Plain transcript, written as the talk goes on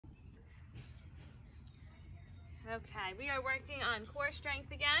Okay, we are working on core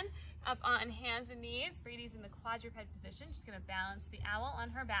strength again, up on hands and knees. Brady's in the quadruped position. She's gonna balance the owl on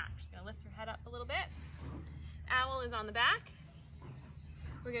her back. She's gonna lift her head up a little bit. Owl is on the back.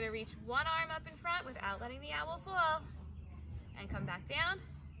 We're gonna reach one arm up in front without letting the owl fall, and come back down.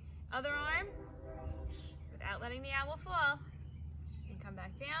 Other arm, without letting the owl fall, and come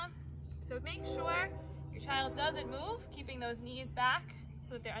back down. So make sure your child doesn't move, keeping those knees back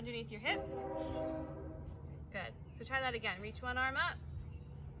so that they're underneath your hips. Good. So try that again. Reach one arm up.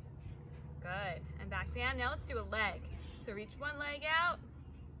 Good. And back down. Now let's do a leg. So reach one leg out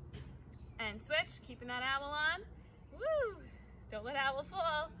and switch, keeping that owl on. Woo! Don't let owl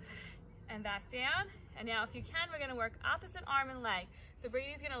fall. And back down. And now if you can, we're going to work opposite arm and leg. So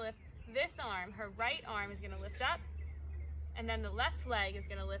Brady's going to lift this arm. Her right arm is going to lift up. And then the left leg is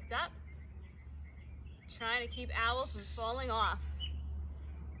going to lift up. Trying to keep owl from falling off.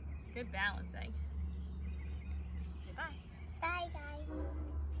 Good balancing.